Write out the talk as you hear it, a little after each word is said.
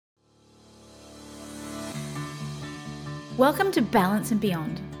Welcome to Balance and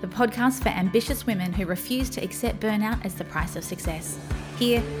Beyond, the podcast for ambitious women who refuse to accept burnout as the price of success.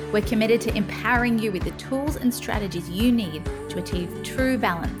 Here, we're committed to empowering you with the tools and strategies you need to achieve true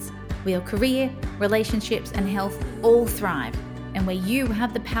balance, where your career, relationships, and health all thrive, and where you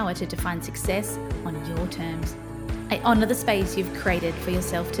have the power to define success on your terms. I honor the space you've created for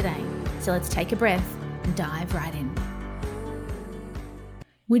yourself today, so let's take a breath and dive right in.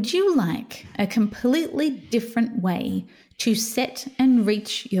 Would you like a completely different way to set and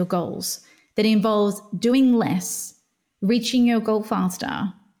reach your goals that involves doing less, reaching your goal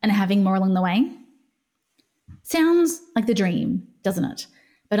faster, and having more along the way? Sounds like the dream, doesn't it?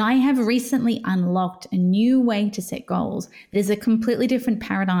 But I have recently unlocked a new way to set goals that is a completely different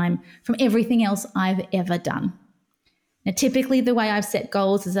paradigm from everything else I've ever done. Now, typically the way I've set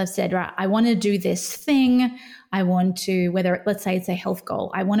goals is I've said, right, I want to do this thing. I want to, let's say it's a health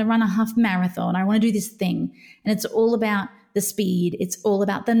goal. I want to run a half marathon. I want to do this thing. And it's all about the speed. It's all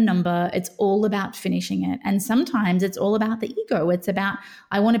about the number. It's all about finishing it. And sometimes it's all about the ego. It's about,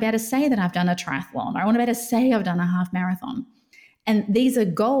 I want to be able to say that I've done a triathlon. I want to be able to say I've done a half marathon. And these are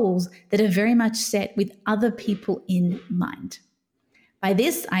goals that are very much set with other people in mind. By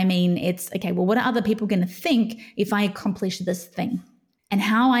this, I mean, it's, okay, well, what are other people going to think if I accomplish this thing? And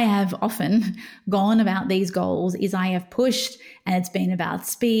how I have often gone about these goals is I have pushed, and it's been about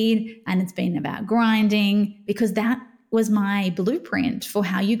speed and it's been about grinding, because that was my blueprint for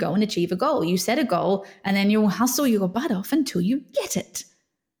how you go and achieve a goal. You set a goal and then you'll hustle your butt off until you get it.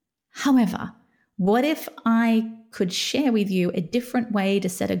 However, what if I could share with you a different way to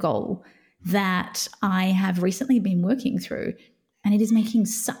set a goal that I have recently been working through? And it is making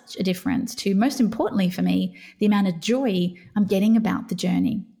such a difference to, most importantly for me, the amount of joy I'm getting about the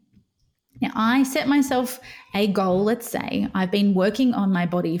journey. Now, I set myself a goal. Let's say I've been working on my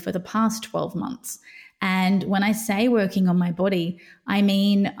body for the past 12 months. And when I say working on my body, I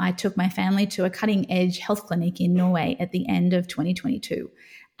mean I took my family to a cutting-edge health clinic in Norway at the end of 2022.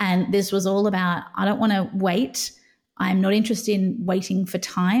 And this was all about, I don't want to wait. I'm not interested in waiting for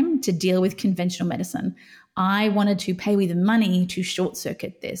time to deal with conventional medicine. I wanted to pay with money to short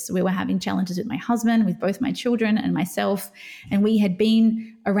circuit this. We were having challenges with my husband, with both my children and myself. And we had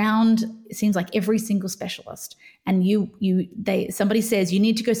been around, it seems like, every single specialist. And somebody says, you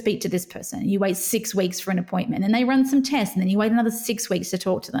need to go speak to this person. You wait 6 weeks for an appointment, and they run some tests, and then you wait another 6 weeks to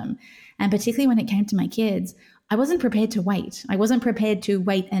talk to them. And particularly when it came to my kids, I wasn't prepared to wait. I wasn't prepared to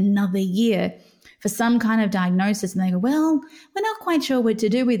wait another year for some kind of diagnosis. And they go, well, we're not quite sure what to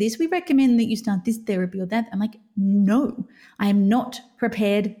do with this. We recommend that you start this therapy or that. I'm like, no, I am not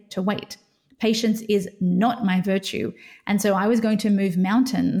prepared to wait. Patience is not my virtue. And so I was going to move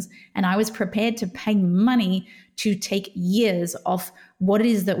mountains, and I was prepared to pay money to take years off what it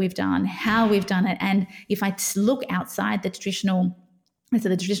is that we've done, how we've done it. And if I look outside the traditional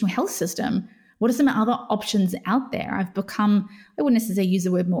health system, what are some other options out there? I've become, I wouldn't necessarily use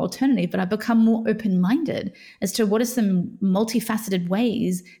the word more alternative, but I've become more open-minded as to what are some multifaceted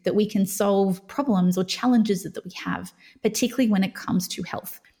ways that we can solve problems or challenges that we have, particularly when it comes to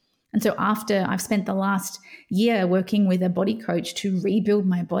health. And so after I've spent the last year working with a body coach to rebuild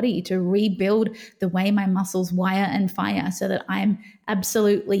my body, to rebuild the way my muscles wire and fire so that I'm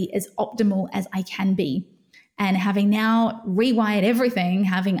absolutely as optimal as I can be. And having now rewired everything,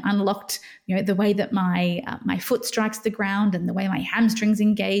 having unlocked, the way that my foot strikes the ground and the way my hamstrings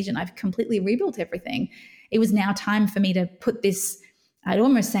engage, and I've completely rebuilt everything, it was now time for me to put this, I'd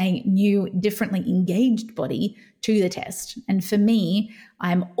almost say, new, differently engaged body to the test. And for me,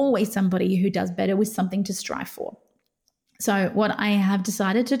 I'm always somebody who does better with something to strive for. So what I have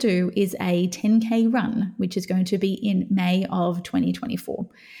decided to do is a 10K run, which is going to be in May of 2024.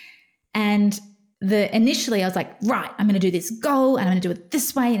 And initially I was like, right, I'm going to do this goal and I'm going to do it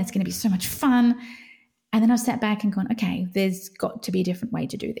this way and it's going to be so much fun. And then I've sat back and gone, okay, there's got to be a different way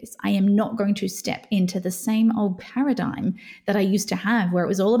to do this. I am not going to step into the same old paradigm that I used to have, where it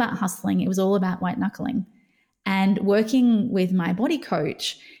was all about hustling. It was all about white knuckling. And working with my body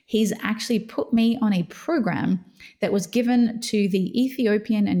coach, he's actually put me on a program that was given to the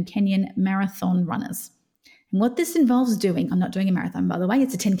Ethiopian and Kenyan marathon runners. And what this involves doing, I'm not doing a marathon, by the way,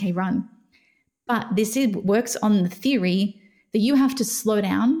 it's a 10K run. But works on the theory that you have to slow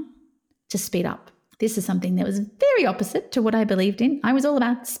down to speed up. This is something that was very opposite to what I believed in. I was all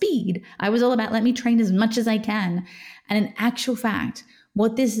about speed. I was all about let me train as much as I can. And in actual fact,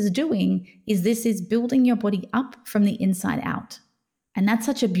 what this is doing is this is building your body up from the inside out. And that's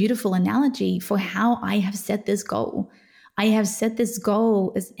such a beautiful analogy for how I have set this goal. I have set this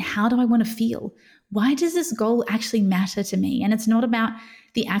goal as, how do I want to feel? why does this goal actually matter to me? And it's not about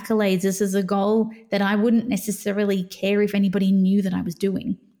the accolades. This is a goal that I wouldn't necessarily care if anybody knew that I was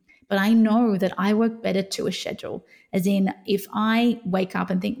doing. But I know that I work better to a schedule. As in, if I wake up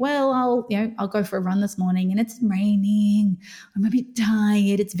and think, well, I'll go for a run this morning and it's raining, I'm a bit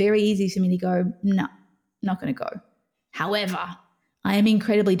tired, it's very easy for me to go, no, not going to go. However, I am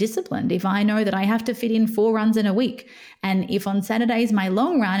incredibly disciplined. If I know that I have to fit in 4 runs in a week, and if on Saturday is my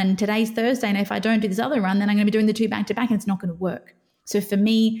long run and today's Thursday, and if I don't do this other run, then I'm going to be doing the 2 back-to-back and it's not going to work. So for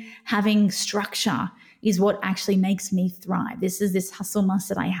me, having structure is what actually makes me thrive. This is this hustle must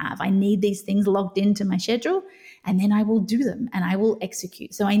that I have. I need these things logged into my schedule, and then I will do them and I will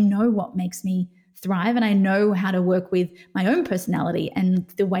execute. So I know what makes me thrive, and I know how to work with my own personality and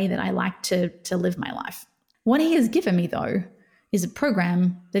the way that I like to live my life. What he has given me, though, is a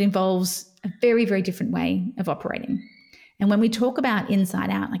program that involves a very, very different way of operating. And when we talk about inside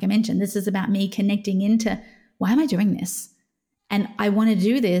out, like I mentioned, this is about me connecting into, why am I doing this? And I want to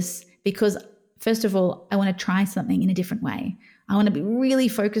do this because, first of all, I want to try something in a different way. I want to be really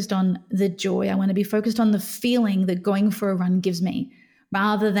focused on the joy. I want to be focused on the feeling that going for a run gives me,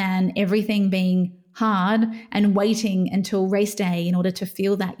 rather than everything being hard and waiting until race day in order to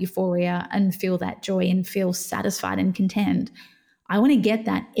feel that euphoria and feel that joy and feel satisfied and content. I want to get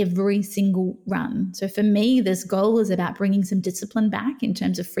that every single run. So for me, this goal is about bringing some discipline back in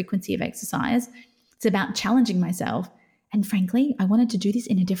terms of frequency of exercise. It's about challenging myself. And frankly, I wanted to do this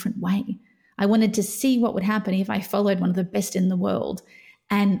in a different way. I wanted to see what would happen if I followed one of the best in the world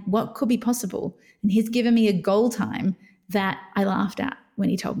and what could be possible. And he's given me a goal time that I laughed at when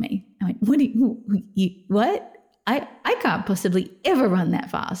he told me. I went, what? I can't possibly ever run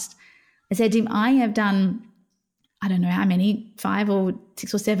that fast. I said to him, I have done, I don't know how many, 5 or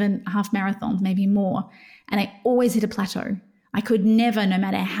 6 or 7 half marathons, maybe more. And I always hit a plateau. I could never, no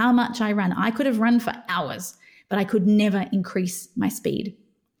matter how much I run, I could have run for hours, but I could never increase my speed.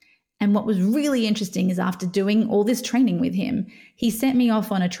 And what was really interesting is after doing all this training with him, he sent me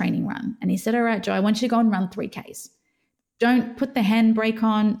off on a training run. And he said, all right, Joe, I want you to go and run 3Ks. Don't put the handbrake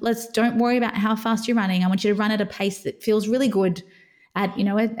on. Don't worry about how fast you're running. I want you to run at a pace that feels really good. At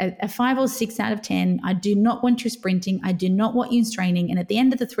a 5 or 6 out of 10. I do not want you sprinting. I do not want you straining. And at the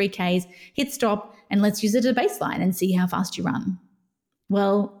end of the 3Ks, hit stop and let's use it as a baseline and see how fast you run.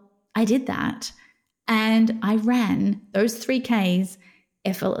 Well, I did that. And I ran those 3Ks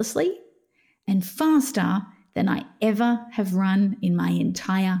effortlessly and faster than I ever have run in my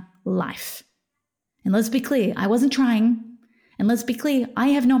entire life. And let's be clear, I wasn't trying. And let's be clear, I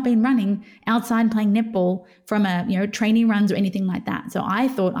have not been running outside playing netball from training runs or anything like that. So I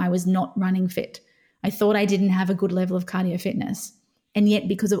thought I was not running fit. I thought I didn't have a good level of cardio fitness. And yet,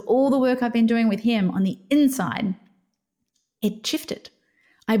 because of all the work I've been doing with him on the inside, it shifted.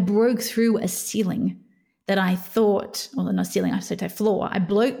 I broke through a ceiling that I thought, well, not ceiling, I said a floor. I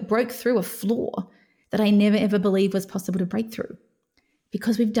broke through a floor that I never ever believed was possible to break through,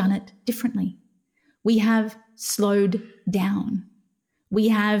 because we've done it differently. We have slowed down. We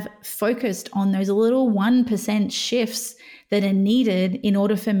have focused on those little 1% shifts that are needed in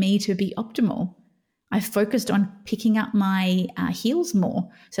order for me to be optimal. I've focused on picking up my heels more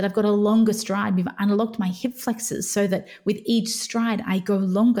so that I've got a longer stride. We've unlocked my hip flexors so that with each stride I go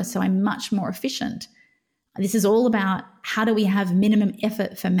longer, so I'm much more efficient. This is all about how do we have minimum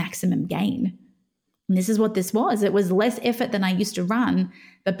effort for maximum gain. And this is what this was. It was less effort than I used to run,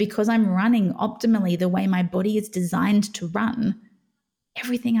 but because I'm running optimally the way my body is designed to run,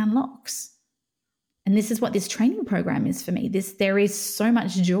 everything unlocks. And this is what this training program is for me. There is so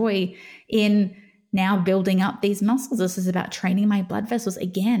much joy in now building up these muscles. This is about training my blood vessels.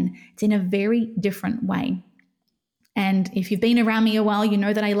 Again, it's in a very different way. And if you've been around me a while, you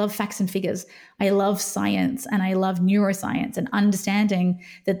know that I love facts and figures. I love science and I love neuroscience and understanding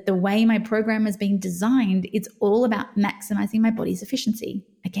that the way my program has been designed, it's all about maximizing my body's efficiency.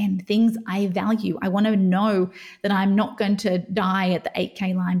 Again, things I value. I want to know that I'm not going to die at the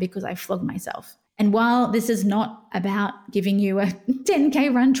 8K line because I flogged myself. And while this is not about giving you a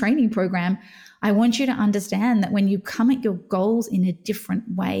 10K run training program, I want you to understand that when you come at your goals in a different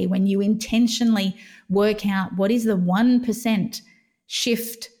way, when you intentionally work out what is the 1%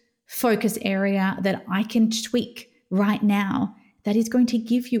 shift focus area that I can tweak right now, that is going to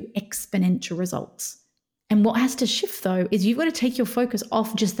give you exponential results. And what has to shift though is you've got to take your focus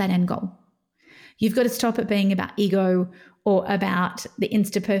off just that end goal. You've got to stop it being about ego or about the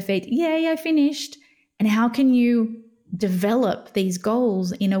insta-perfect, yay, I finished. And how can you develop these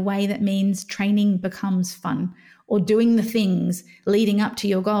goals in a way that means training becomes fun, or doing the things leading up to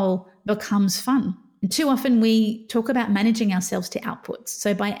your goal becomes fun? And too often we talk about managing ourselves to outputs.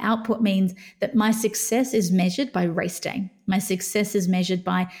 So by output means that my success is measured by race day. My success is measured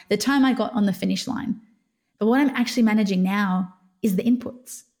by the time I got on the finish line. But what I'm actually managing now is the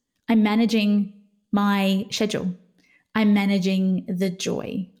inputs. I'm managing my schedule. I'm managing the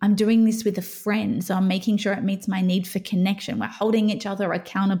joy. I'm doing this with a friend, so I'm making sure it meets my need for connection. We're holding each other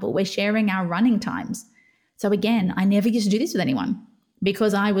accountable. We're sharing our running times. So again, I never used to do this with anyone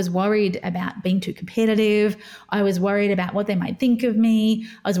because I was worried about being too competitive. I was worried about what they might think of me.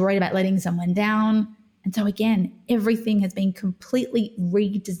 I was worried about letting someone down. And so again, everything has been completely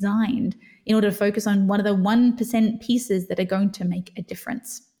redesigned in order to focus on one of the 1% pieces that are going to make a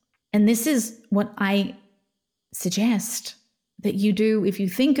difference. And this is what I suggest that you do if you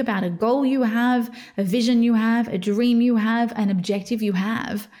think about a goal you have, a vision you have, a dream you have, an objective you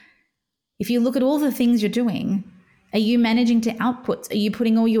have. If you look at all the things you're doing, are you managing to outputs? Are you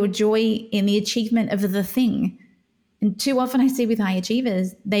putting all your joy in the achievement of the thing? And too often I see with high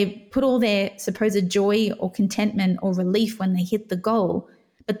achievers, they put all their supposed joy or contentment or relief when they hit the goal.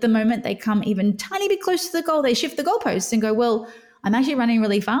 But the moment they come even tiny bit close to the goal, they shift the goalposts and go, well, I'm actually running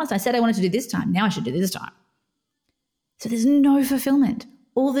really fast. I said I wanted to do this time. Now I should do this time. So there's no fulfillment.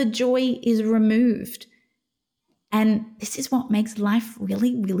 All the joy is removed. And this is what makes life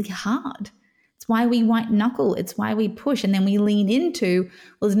really, really hard. It's why we white knuckle. It's why we push. And then we lean into,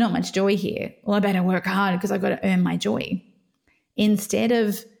 well, there's not much joy here. Well, I better work hard because I've got to earn my joy. Instead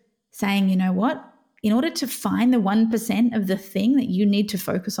of saying, you know what? In order to find the 1% of the thing that you need to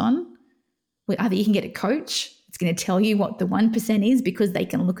focus on, either you can get a coach. It's going to tell you what the 1% is because they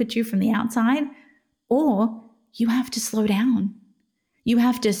can look at you from the outside, or you have to slow down. You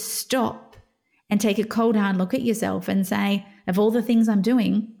have to stop and take a cold, hard look at yourself and say, of all the things I'm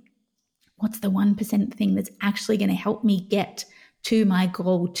doing, what's the 1% thing that's actually going to help me get to my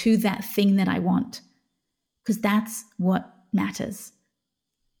goal, to that thing that I want? Because that's what matters.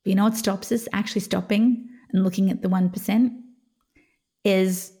 But you know what stops us actually stopping and looking at the 1%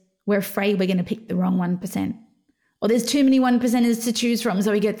 is we're afraid we're going to pick the wrong 1%. Or there's too many 1%ers to choose from,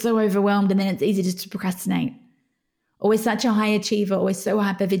 so we get so overwhelmed and then it's easy just to procrastinate. Or we're such a high achiever, or we're so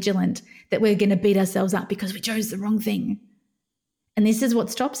hypervigilant that we're going to beat ourselves up because we chose the wrong thing. And this is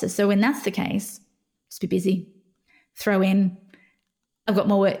what stops us. So when that's the case, just be busy. Throw in, I've got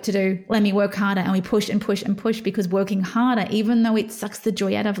more work to do. Let me work harder. And we push and push and push, because working harder, even though it sucks the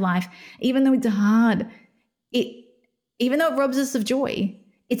joy out of life, even though it's hard, even though it robs us of joy,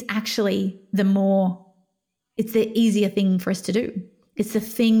 it's actually it's the easier thing for us to do. It's the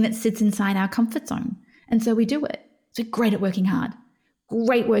thing that sits inside our comfort zone. And so we do it. So we're great at working hard,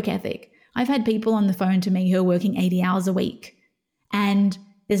 great work ethic. I've had people on the phone to me who are working 80 hours a week, and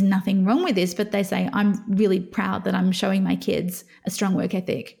there's nothing wrong with this, but they say, I'm really proud that I'm showing my kids a strong work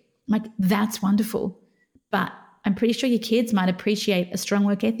ethic. I'm like, that's wonderful. But I'm pretty sure your kids might appreciate a strong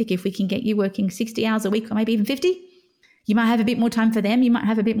work ethic if we can get you working 60 hours a week, or maybe even 50. You might have a bit more time for them. You might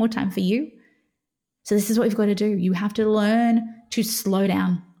have a bit more time for you. So this is what we've got to do. You have to learn to slow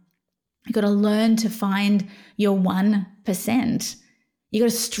down. You've got to learn to find your 1%. You've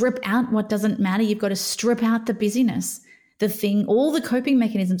got to strip out what doesn't matter. You've got to strip out the busyness, the thing, all the coping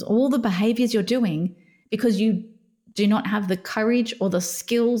mechanisms, all the behaviors you're doing, because you do not have the courage or the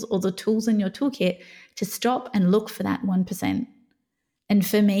skills or the tools in your toolkit to stop and look for that 1%. And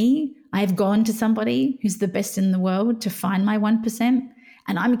for me, I've gone to somebody who's the best in the world to find my 1%.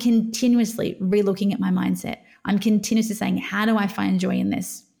 And I'm continuously relooking at my mindset. I'm continuously saying, how do I find joy in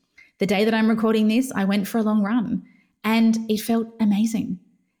this? The day that I'm recording this, I went for a long run and it felt amazing.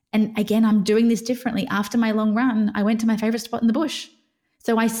 And again, I'm doing this differently. After my long run, I went to my favorite spot in the bush.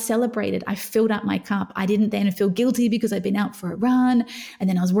 So I celebrated. I filled up my cup. I didn't then feel guilty because I'd been out for a run and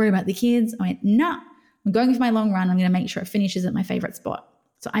then I was worried about the kids. I went, no, I'm going for my long run. I'm going to make sure it finishes at my favorite spot.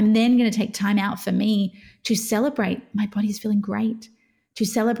 So I'm then going to take time out for me to celebrate. My body's feeling great. To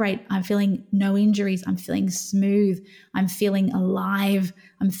celebrate, I'm feeling no injuries. I'm feeling smooth. I'm feeling alive.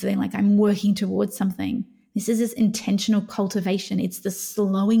 I'm feeling like I'm working towards something. This is this intentional cultivation. It's the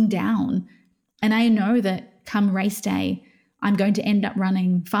slowing down. And I know that come race day, I'm going to end up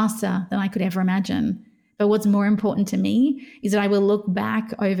running faster than I could ever imagine. But what's more important to me is that I will look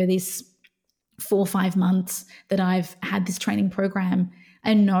back over this 4 or 5 months that I've had this training program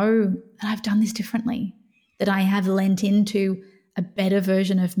and know that I've done this differently, that I have lent into a better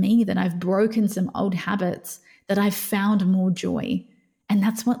version of me, that I've broken some old habits, that I've found more joy. And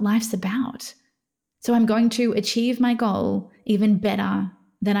that's what life's about. So I'm going to achieve my goal even better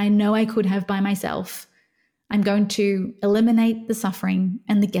than I know I could have by myself. I'm going to eliminate the suffering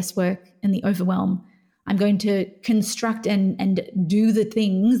and the guesswork and the overwhelm. I'm going to construct and do the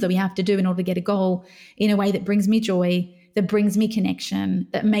things that we have to do in order to get a goal in a way that brings me joy, that brings me connection,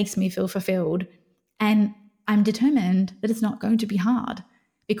 that makes me feel fulfilled. And I'm determined that it's not going to be hard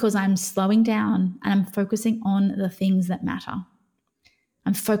because I'm slowing down and I'm focusing on the things that matter.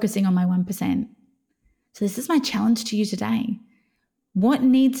 I'm focusing on my 1%. So this is my challenge to you today. What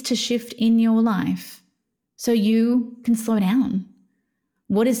needs to shift in your life so you can slow down?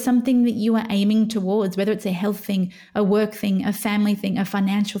 What is something that you are aiming towards, whether it's a health thing, a work thing, a family thing, a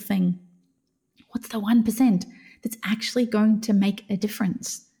financial thing? What's the 1% that's actually going to make a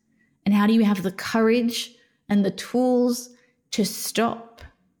difference? And how do you have the courage and the tools to stop,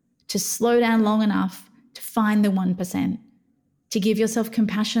 to slow down long enough to find the 1%, to give yourself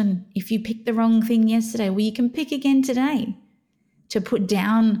compassion if you picked the wrong thing yesterday? Well, you can pick again today, to put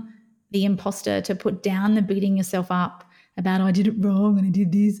down the imposter, to put down the beating yourself up about, oh, I did it wrong and I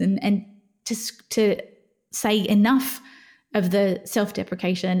did this, and to say enough of the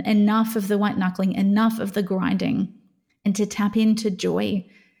self-deprecation, enough of the white knuckling, enough of the grinding, and to tap into joy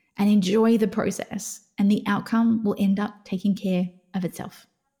and enjoy the process, and the outcome will end up taking care of itself.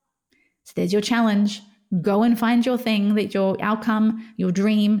 So there's your challenge. Go and find your thing, that your outcome, your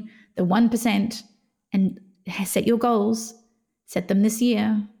dream, the 1%, and set your goals. Set them this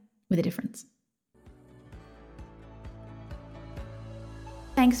year with a difference.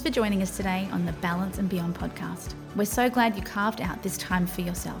 Thanks for joining us today on the Balance and Beyond podcast. We're so glad you carved out this time for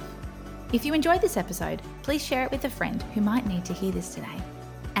yourself. If you enjoyed this episode, please share it with a friend who might need to hear this today.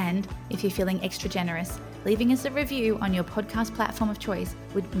 And if you're feeling extra generous, leaving us a review on your podcast platform of choice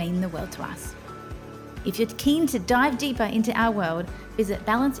would mean the world to us. If you're keen to dive deeper into our world, visit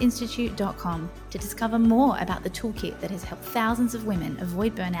balanceinstitute.com to discover more about the toolkit that has helped thousands of women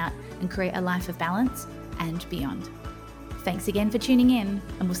avoid burnout and create a life of balance and beyond. Thanks again for tuning in,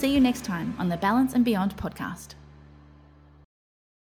 and we'll see you next time on the Balance and Beyond podcast.